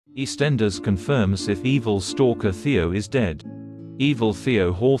EastEnders confirms if evil stalker Theo is dead. Evil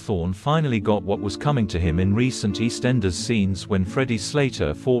Theo Hawthorne finally got what was coming to him in recent EastEnders scenes when Freddie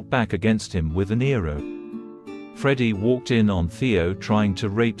Slater fought back against him with an arrow. Freddie walked in on Theo trying to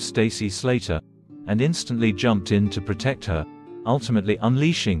rape Stacey Slater, and instantly jumped in to protect her, ultimately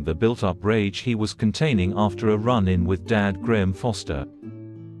unleashing the built-up rage he was containing after a run-in with Dad Graham Foster.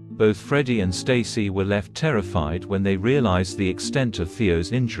 Both Freddie and Stacey were left terrified when they realized the extent of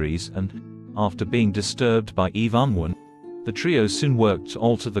Theo's injuries and, after being disturbed by Eve Unwin, the trio soon worked to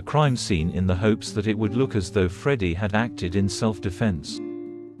alter the crime scene in the hopes that it would look as though Freddie had acted in self-defense.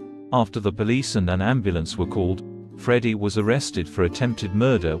 After the police and an ambulance were called, Freddie was arrested for attempted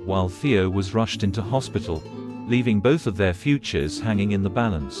murder while Theo was rushed into hospital, leaving both of their futures hanging in the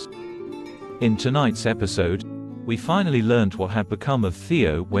balance. In tonight's episode, we finally learned what had become of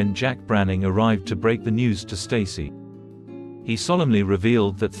Theo when Jack Branning arrived to break the news to Stacey. He solemnly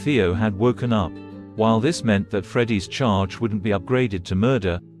revealed that Theo had woken up. While this meant that Freddie's charge wouldn't be upgraded to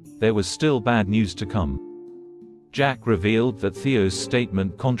murder, there was still bad news to come. Jack revealed that Theo's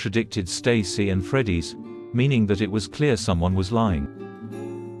statement contradicted Stacey and Freddie's, meaning that it was clear someone was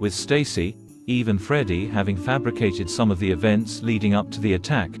lying. With Stacey, Eve and Freddie having fabricated some of the events leading up to the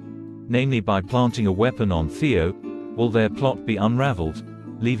attack, namely by planting a weapon on Theo, will their plot be unraveled,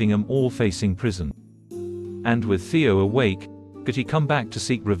 leaving them all facing prison? And with Theo awake, could he come back to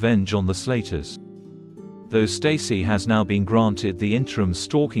seek revenge on the Slaters? Though Stacey has now been granted the interim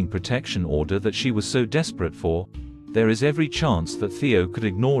stalking protection order that she was so desperate for, there is every chance that Theo could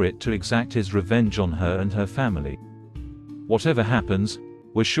ignore it to exact his revenge on her and her family. Whatever happens,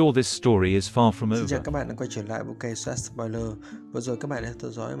 we're sure this story is far from over. Xin chào các bạn đã quay trở lại UK Spoiler. Vừa rồi các bạn đã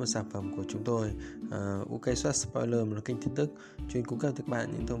theo dõi một sản phẩm của chúng tôi, UK Spoiler, một kênh tin tức chuyên cung cấp cho các bạn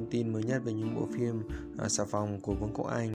những thông tin mới nhất về những bộ phim xà phòng của Vương quốc Anh.